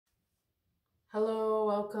Hello,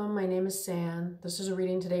 welcome. My name is San. This is a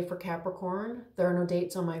reading today for Capricorn. There are no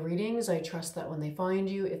dates on my readings. I trust that when they find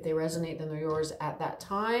you, if they resonate, then they're yours at that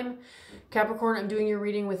time. Capricorn, I'm doing your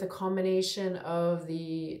reading with a combination of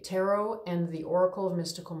the Tarot and the Oracle of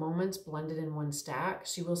Mystical Moments blended in one stack.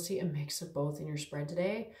 So you will see a mix of both in your spread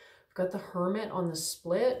today. I've got the Hermit on the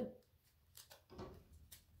split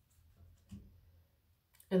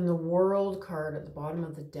and the World card at the bottom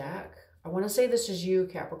of the deck. I want to say this is you,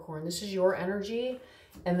 Capricorn. This is your energy,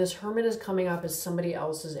 and this Hermit is coming up as somebody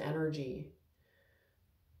else's energy.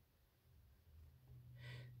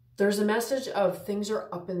 There's a message of things are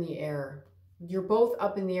up in the air. You're both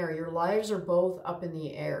up in the air. Your lives are both up in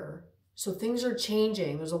the air. So things are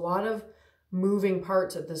changing. There's a lot of moving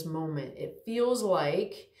parts at this moment. It feels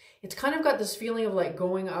like, it's kind of got this feeling of like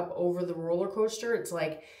going up over the roller coaster. It's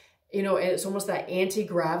like, you know, it's almost that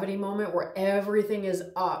anti-gravity moment where everything is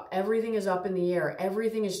up in the air,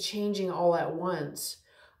 everything is changing all at once.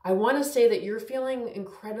 I want to say that you're feeling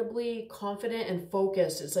incredibly confident and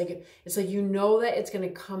focused. It's like you know that it's going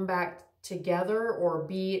to come back together or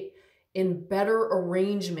be in better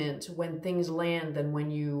arrangement when things land than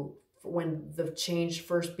when the change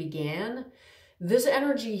first began. This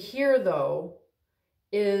energy here, though,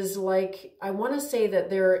 is like, I want to say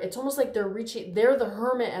that it's almost like they're the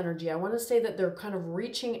Hermit energy. I want to say that they're kind of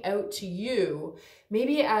reaching out to you,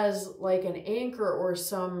 maybe as like an anchor or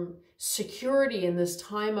some security in this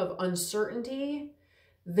time of uncertainty.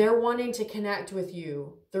 They're wanting to connect with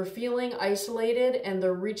you. They're feeling isolated and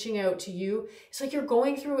they're reaching out to you. It's like you're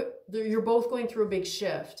both going through a big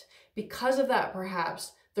shift. Because of that,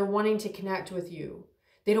 perhaps, they're wanting to connect with you.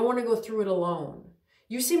 They don't want to go through it alone.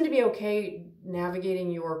 You seem to be okay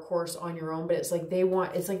navigating your course on your own, but it's like they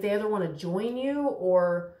either want to join you,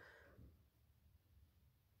 or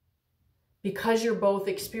because you're both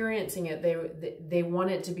experiencing it, they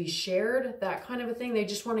want it to be shared, that kind of a thing. They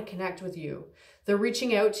just want to connect with you. They're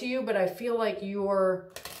reaching out to you, but I feel like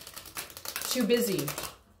you're too busy.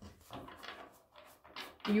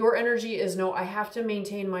 Your energy is, no, I have to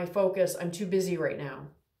maintain my focus. I'm too busy right now.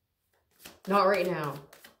 Not right now.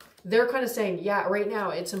 They're kind of saying, yeah, right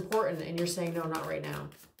now it's important. And you're saying, no, not right now.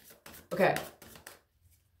 Okay.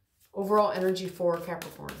 Overall energy for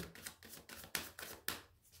Capricorn.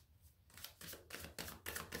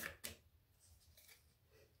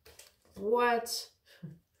 What?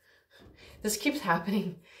 This keeps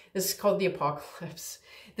happening. This is called the Apocalypse.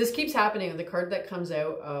 This keeps happening. The card that comes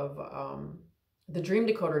out of the Dream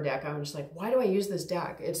Decoder deck, I'm just like, why do I use this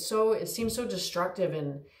deck? It seems so destructive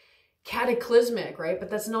and cataclysmic, right? But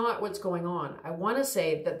that's not what's going on. I want to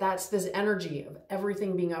say that that's this energy of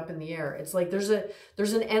everything being up in the air. It's like there's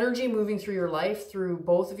an energy moving through your life, through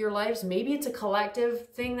both of your lives. Maybe it's a collective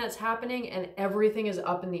thing that's happening and everything is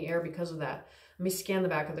up in the air because of that. Let me scan the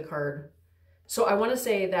back of the card. So I want to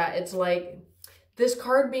say that it's like this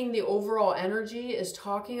card being the overall energy is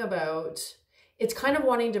talking about, it's kind of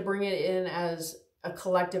wanting to bring it in as a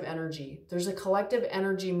collective energy. There's a collective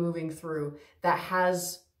energy moving through that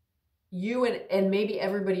has you and maybe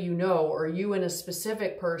everybody you know, or you and a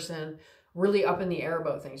specific person really up in the air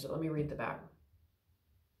about things. So let me read the back.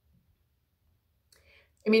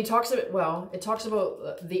 I mean, it talks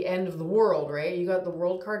about the end of the world, right? You got the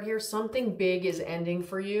World card here. Something big is ending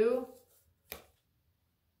for you.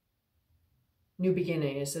 New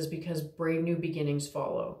beginning. It says, because brave new beginnings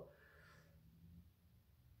follow.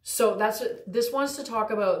 So this wants to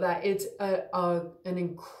talk about that. It's an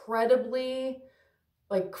incredibly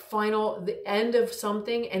like the end of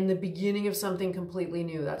something and the beginning of something completely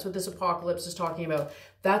new. That's what this apocalypse is talking about.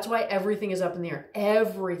 That's why everything is up in the air.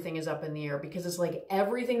 Everything is up in the air because it's like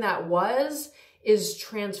everything that is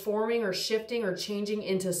transforming or shifting or changing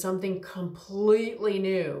into something completely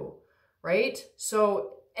new, right?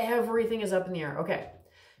 So everything is up in the air. Okay.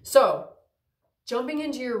 So jumping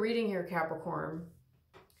into your reading here, Capricorn,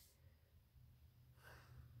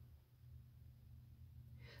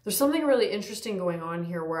 there's something really interesting going on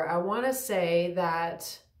here where I want to say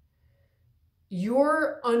that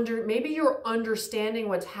maybe you're understanding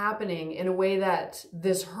what's happening in a way that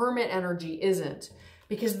this Hermit energy isn't,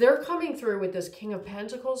 because they're coming through with this King of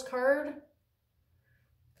Pentacles card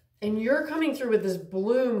and you're coming through with this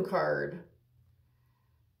Bloom card.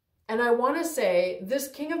 And I want to say this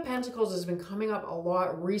King of Pentacles has been coming up a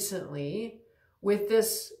lot recently with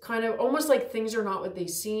this kind of almost like things are not what they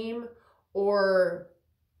seem, or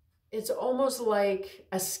it's almost like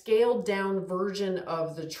a scaled down version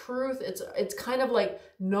of the truth. It's kind of like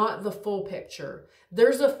not the full picture.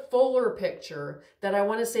 There's a fuller picture that I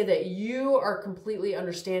want to say that you are completely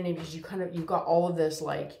understanding, because you've got all of this,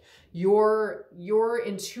 like, Your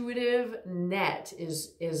intuitive net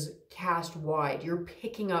is cast wide. You're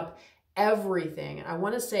picking up everything. And I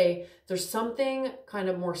want to say there's something kind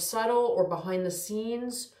of more subtle or behind the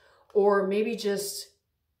scenes, or maybe just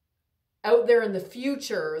out there in the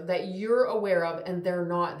future that you're aware of and they're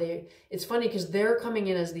not. It's funny because they're coming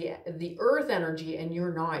in as the earth energy and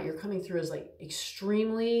you're not. You're coming through as like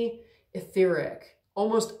extremely etheric,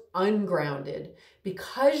 almost ungrounded.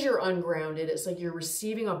 Because you're ungrounded, it's like you're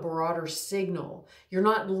receiving a broader signal. You're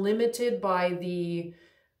not limited by the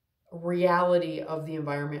reality of the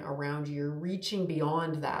environment around you. You're reaching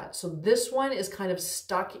beyond that. So this one is kind of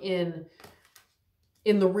stuck in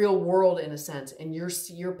the real world in a sense, and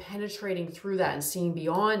you're penetrating through that and seeing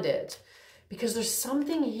beyond it, because there's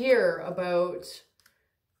something here about,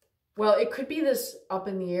 well, it could be this up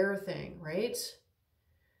in the air thing, right?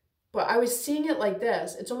 But I was seeing it like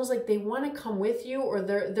this. It's almost like they want to come with you, or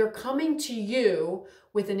they're coming to you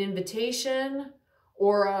with an invitation,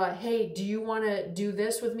 or hey, do you want to do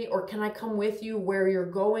this with me? Or can I come with you where you're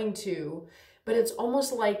going to? But it's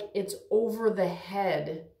almost like it's over the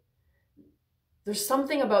head. There's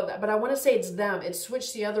something about that, but I want to say it's them. It's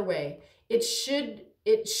switched the other way. It should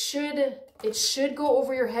go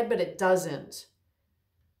over your head, but it doesn't.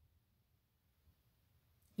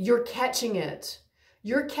 You're catching it.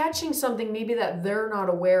 You're catching something maybe that they're not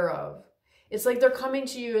aware of. It's like they're coming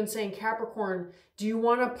to you and saying, Capricorn, do you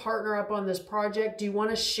want to partner up on this project? Do you want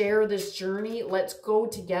to share this journey? Let's go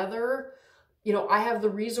together. You know, I have the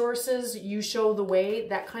resources, you show the way,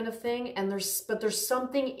 that kind of thing. And there's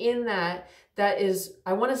something in that is,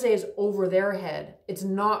 I want to say, is over their head. It's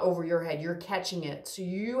not over your head. You're catching it. So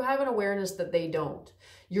you have an awareness that they don't.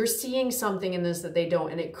 You're seeing something in this that they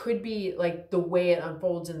don't. And it could be like the way it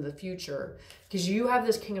unfolds in the future. Because you have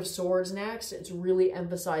this King of Swords next. It's really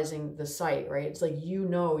emphasizing the sight, right? It's like, you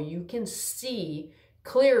know, you can see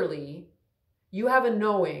clearly. You have a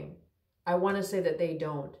knowing. I want to say that they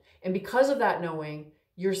don't. And because of that knowing,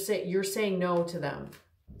 you're saying no to them.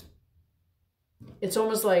 It's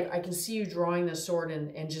almost like I can see you drawing this sword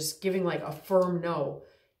and just giving like a firm no.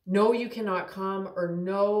 No, you cannot come, or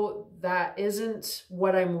no, that isn't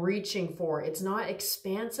what I'm reaching for. It's not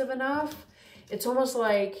expansive enough. It's almost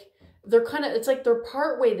like it's like they're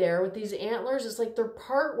partway there with these antlers. It's like they're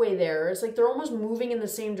partway there. It's like they're almost moving in the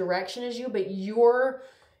same direction as you, but yours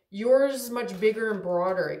is much bigger and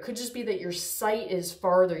broader. It could just be that your sight is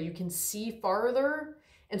farther. You can see farther.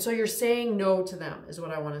 And so you're saying no to them is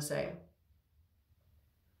what I want to say.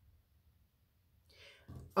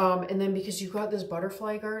 And then because you've got this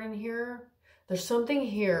butterfly garden here, there's something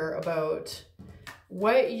here about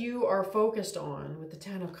what you are focused on with the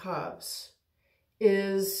Ten of Cups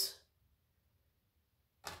is,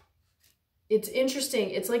 it's interesting.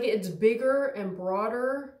 It's like it's bigger and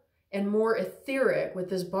broader and more etheric with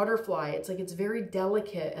this butterfly. It's like it's very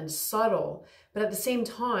delicate and subtle, but at the same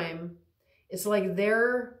time, it's like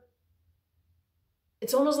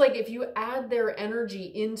it's almost like if you add their energy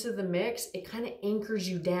into the mix, it kind of anchors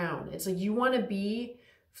you down. It's like you want to be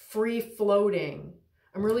free floating.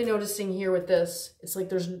 I'm really noticing here with this, it's like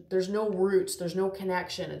there's no roots, there's no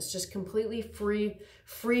connection. It's just completely free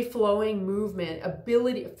flowing movement,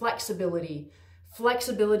 flexibility,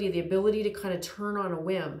 the ability to kind of turn on a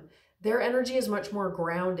whim. Their energy is much more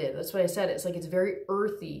grounded. That's what I said. It's like it's very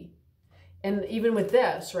earthy. And even with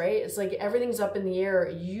this, right? It's like everything's up in the air.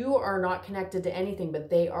 You are not connected to anything, but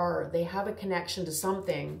they are. They have a connection to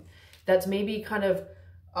something that's maybe kind of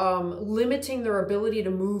limiting their ability to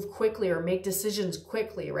move quickly or make decisions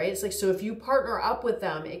quickly, right? It's like, so if you partner up with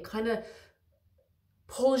them, it kind of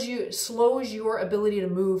slows your ability to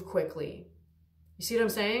move quickly. You see what I'm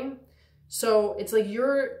saying? So it's like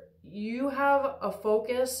you have a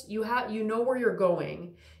focus, you know where you're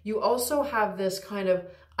going. You also have this kind of,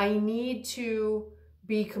 I need to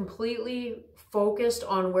be completely focused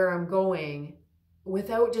on where I'm going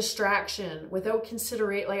without distraction, without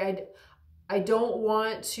consideration. Like I don't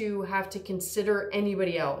want to have to consider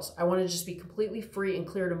anybody else. I want to just be completely free and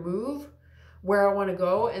clear to move where I want to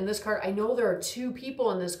go. And this card, I know there are two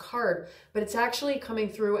people in this card, but it's actually coming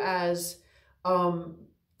through as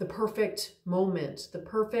the perfect moment, the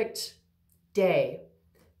perfect day.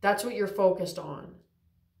 That's what you're focused on.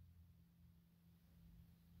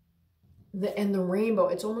 And the rainbow,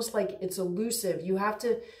 it's almost like it's elusive. You have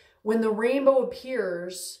to, when the rainbow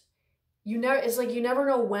appears, it's like you never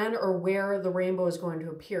know when or where the rainbow is going to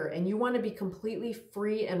appear. And you want to be completely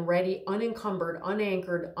free and ready, unencumbered,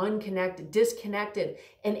 unanchored, unconnected, disconnected,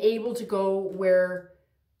 and able to go where,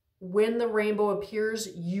 when the rainbow appears,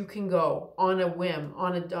 you can go on a whim,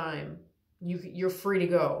 on a dime. You're free to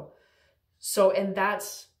go. So, and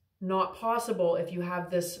that's not possible if you have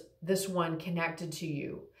this this one connected to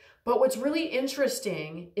you. But what's really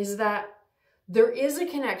interesting is that there is a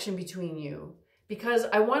connection between you, because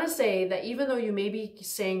I want to say that even though you may be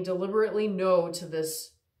saying deliberately no to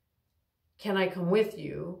this, can I come with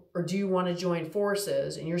you? Or do you want to join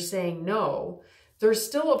forces? And you're saying no, there's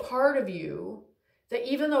still a part of you that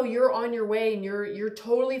even though you're on your way and you're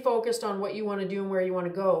totally focused on what you want to do and where you want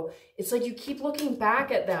to go, it's like you keep looking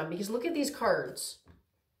back at them, because look at these cards.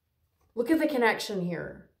 Look at the connection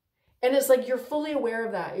here. And it's like you're fully aware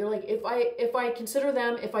of that. You're like, if I consider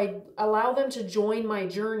them, if I allow them to join my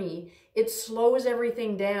journey, it slows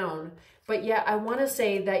everything down. But yeah, I want to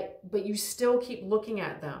say that, but you still keep looking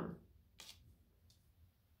at them.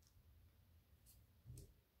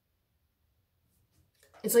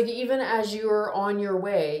 It's like even as you're on your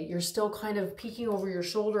way, you're still kind of peeking over your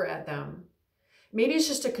shoulder at them. Maybe it's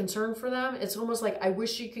just a concern for them. It's almost like, I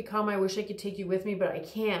wish you could come. I wish I could take you with me, but I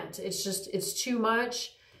can't. It's just, it's too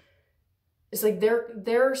much. It's like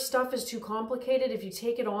their stuff is too complicated. If you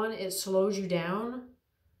take it on, it slows you down.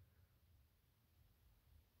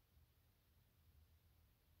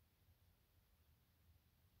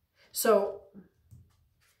 So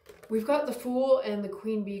we've got the Fool and the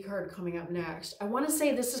Queen Bee card coming up next. I want to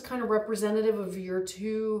say this is kind of representative of your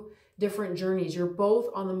two different journeys. You're both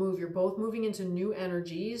on the move. You're both moving into new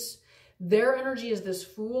energies. Their energy is this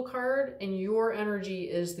Fool card, and your energy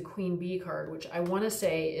is the Queen Bee card, which I want to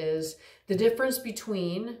say is the difference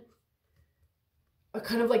between a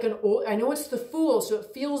kind of like an old, I know it's the Fool, so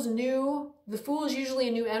it feels new. The Fool is usually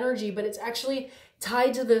a new energy, but it's actually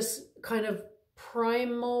tied to this kind of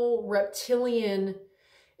primal reptilian.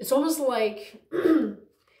 It's almost like,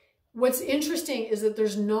 what's interesting is that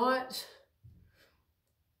there's not,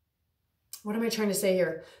 what am I trying to say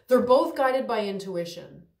here? They're both guided by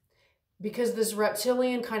intuition, because this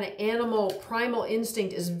reptilian kind of animal primal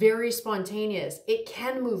instinct is very spontaneous. It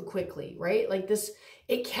can move quickly, right? Like this,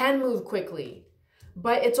 it can move quickly,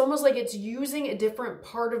 but it's almost like it's using a different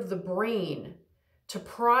part of the brain to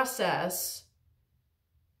process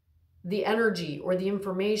the energy or the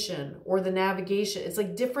information or the navigation. It's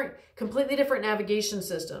like different, completely different navigation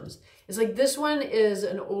systems. It's like this one is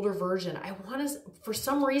an older version. I want to, for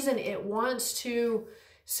some reason, it wants to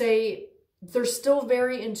say they're still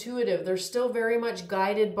very intuitive. They're still very much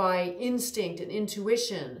guided by instinct and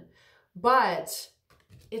intuition, but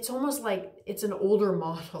it's almost like it's an older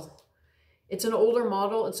model. It's an older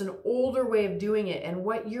model. It's an older way of doing it. And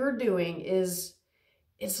what you're doing is,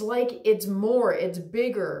 it's like it's more, it's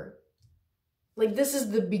bigger. Like this is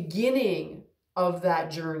the beginning of that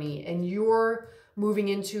journey, and you're moving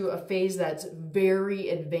into a phase that's very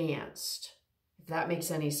advanced, if that makes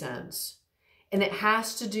any sense. And it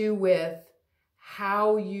has to do with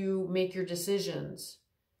how you make your decisions,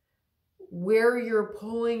 where you're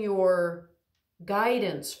pulling your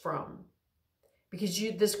guidance from. Because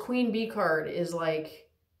this Queen Bee card is like,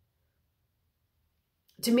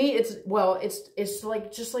 to me, it's, well, it's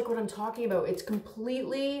like, just like what I'm talking about. It's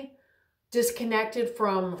completely disconnected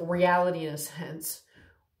from reality in a sense.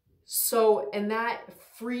 So, and that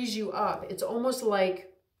frees you up. It's almost like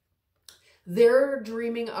they're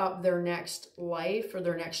dreaming up their next life or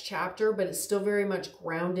their next chapter, but it's still very much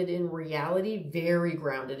grounded in reality, very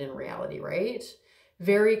grounded in reality, right?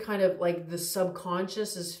 Very kind of like the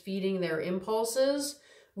subconscious is feeding their impulses.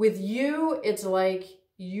 With you, it's like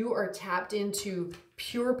you are tapped into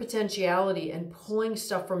pure potentiality and pulling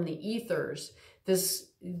stuff from the ethers.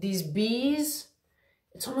 These bees,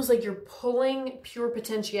 it's almost like you're pulling pure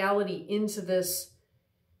potentiality into this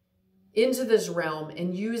realm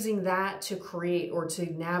and using that to create or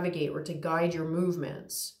to navigate or to guide your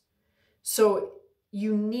movements. So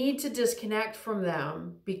you need to disconnect from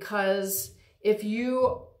them, because if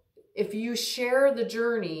you share the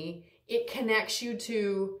journey, it connects you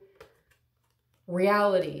to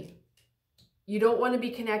reality. You don't want to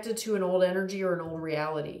be connected to an old energy or an old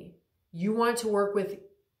reality. You want to work with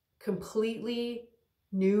completely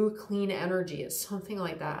new, clean energy. It's something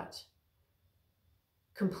like that.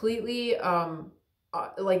 Completely,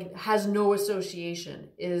 like has no association,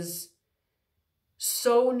 is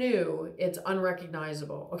so new, it's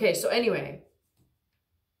unrecognizable. Okay, so anyway,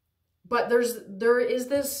 but there is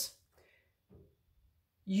this,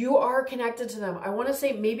 you are connected to them. I want to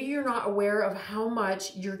say maybe you're not aware of how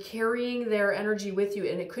much you're carrying their energy with you,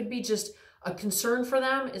 and it could be just a concern for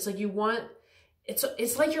them. It's like you want,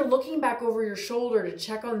 it's like you're looking back over your shoulder to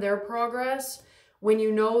check on their progress when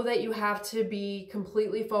you know that you have to be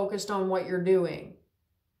completely focused on what you're doing.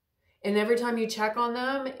 And every time you check on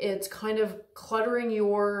them, it's kind of cluttering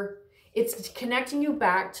it's connecting you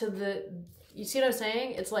back to you see what I'm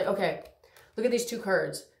saying? It's like, okay, look at these two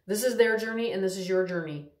cards. This is their journey and this is your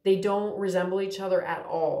journey. They don't resemble each other at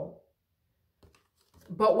all.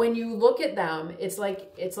 But when you look at them, it's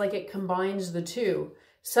like it combines the two.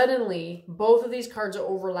 Suddenly, both of these cards are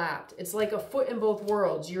overlapped. It's like a foot in both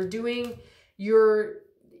worlds. You're doing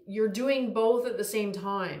both at the same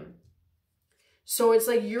time. So it's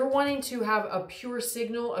like you're wanting to have a pure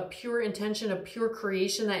signal, a pure intention, a pure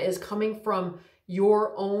creation that is coming from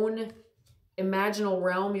your own imaginal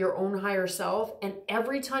realm, your own higher self. And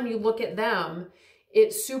every time you look at them, it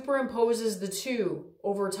superimposes the two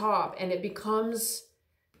over top and it becomes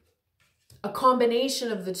a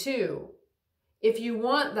combination of the two. If you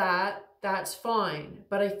want that, that's fine.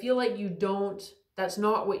 But I feel like you don't, that's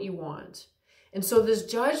not what you want. And so this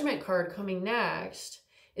Judgment card coming next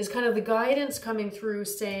is kind of the guidance coming through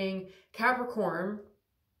saying, Capricorn,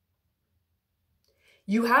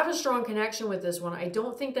 you have a strong connection with this one. I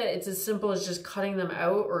don't think that it's as simple as just cutting them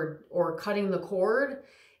out or cutting the cord.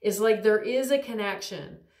 It's like there is a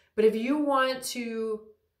connection. But if you want to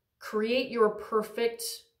create your perfect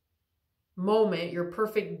moment, your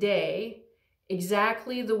perfect day,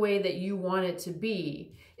 exactly the way that you want it to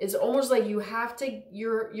be, it's almost like you have to,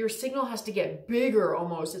 your signal has to get bigger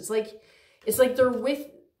almost. It's like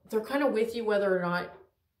they're kind of with you whether or not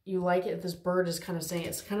you like it. This bird is kind of saying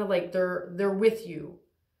it's kind of like they're with you.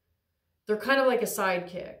 They're kind of like a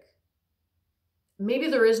sidekick. Maybe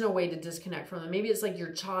there is no way to disconnect from them. Maybe it's like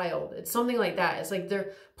your child. It's something like that. It's like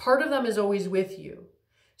part of them is always with you.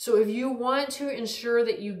 So if you want to ensure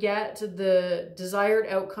that you get to the desired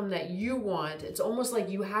outcome that you want, it's almost like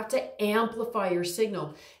you have to amplify your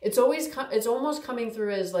signal. It's almost coming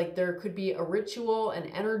through as like there could be a ritual, an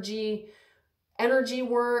energy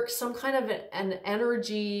work, some kind of an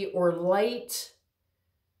energy or light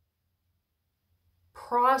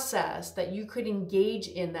process that you could engage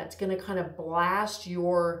in that's going to kind of blast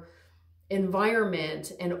your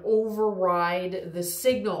environment and override the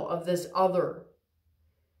signal of this other.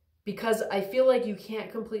 Because I feel like you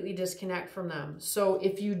can't completely disconnect from them. So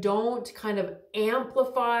if you don't kind of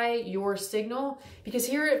amplify your signal, because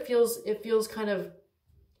here it feels kind of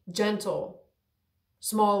gentle,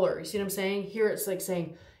 smaller. You see what I'm saying? Here it's like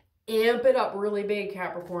saying, amp it up really big,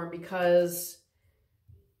 Capricorn, because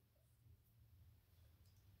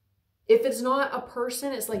if it's not a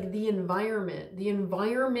person, it's like the environment. The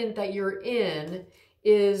environment that you're in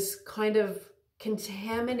is kind of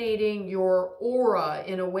contaminating your aura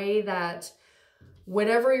in a way that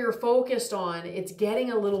whatever you're focused on, it's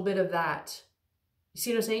getting a little bit of that. You see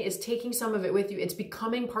what I'm saying? It's taking some of it with you. It's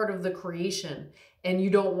becoming part of the creation and you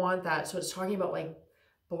don't want that. So it's talking about like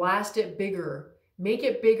blast it bigger, make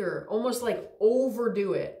it bigger, almost like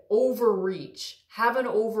overdo it, overreach, have an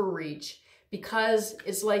overreach, because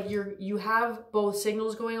it's like you have both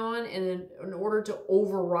signals going on, and in order to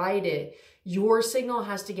override it, your signal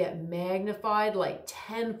has to get magnified like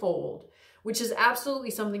tenfold, which is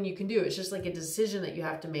absolutely something you can do. It's just like a decision that you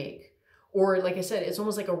have to make. Or like I said, it's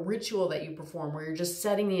almost like a ritual that you perform where you're just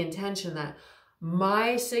setting the intention that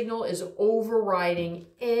my signal is overriding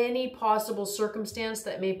any possible circumstance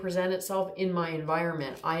that may present itself in my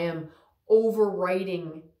environment. I am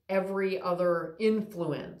overriding every other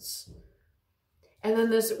influence. And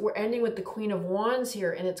then we're ending with the Queen of Wands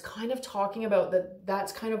here, and it's kind of talking about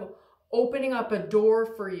that's kind of opening up a door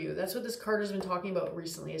for you. That's what this card has been talking about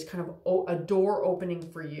recently, is kind of a door opening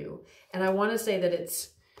for you. And I want to say that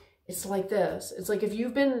it's like this. It's like if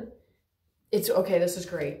you've been, okay, this is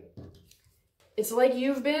great. It's like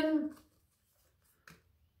you've been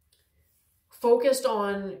focused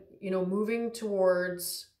on, moving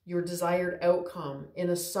towards your desired outcome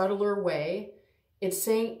in a subtler way. It's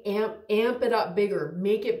saying amp it up bigger,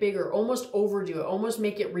 make it bigger, almost overdo it, almost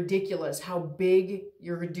make it ridiculous how big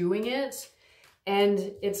you're doing it. And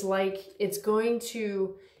it's like it's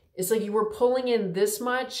like you were pulling in this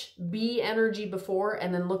much B energy before,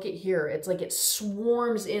 and then look at here. It's like it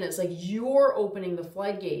swarms in. It's like you're opening the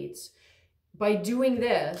floodgates by doing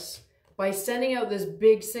this, by sending out this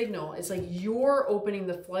big signal. It's like you're opening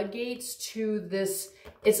the floodgates to this.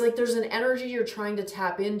 It's like there's an energy you're trying to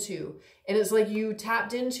tap into. And it's like you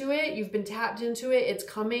tapped into it. You've been tapped into it. It's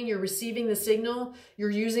coming. You're receiving the signal.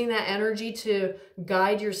 You're using that energy to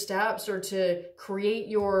guide your steps or to create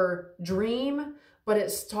your dream. But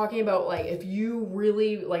it's talking about like if you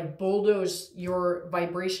really like bulldoze your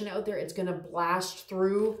vibration out there, it's going to blast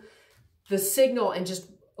through the signal and just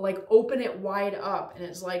like open it wide up. And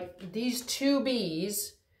it's like these two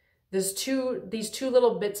B's, these two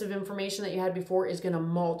little bits of information that you had before is going to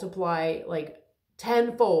multiply like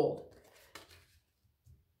tenfold.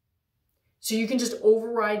 So you can just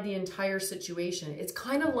override the entire situation. It's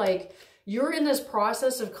kind of like you're in this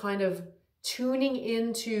process of kind of tuning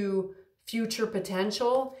into future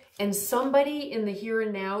potential, and somebody in the here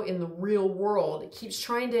and now in the real world keeps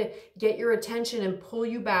trying to get your attention and pull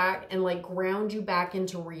you back and like ground you back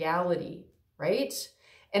into reality, right?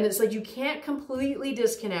 And it's like you can't completely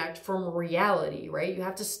disconnect from reality, right? You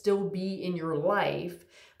have to still be in your life.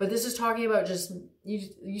 But this is talking about just,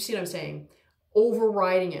 you see what I'm saying?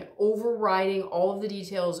 Overriding it, overriding all of the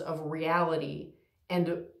details of reality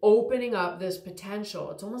and opening up this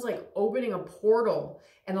potential. It's almost like opening a portal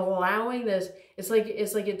and allowing this. It's like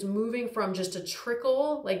it's moving from just a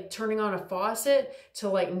trickle, like turning on a faucet, to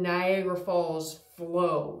like Niagara Falls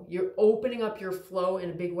flow. You're opening up your flow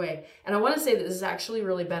in a big way. And I want to say that this is actually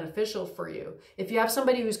really beneficial for you. If you have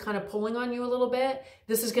somebody who's kind of pulling on you a little bit,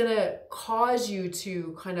 this is going to cause you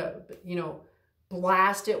to kind of, you know,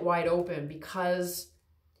 blast it wide open, because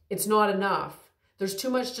it's not enough. There's too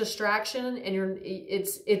much distraction, and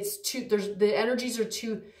the energies are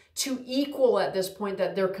too equal at this point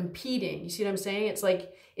that they're competing. You see what I'm saying? It's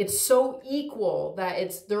like, it's so equal that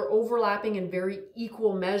they're overlapping in very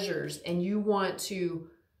equal measures, and you want to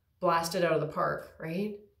blast it out of the park,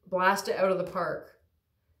 right? Blast it out of the park.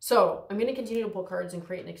 So I'm going to continue to pull cards and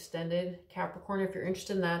create an extended Capricorn. If you're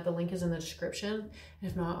interested in that, the link is in the description.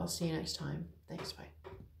 And if not, I'll see you next time. Thanks, bye.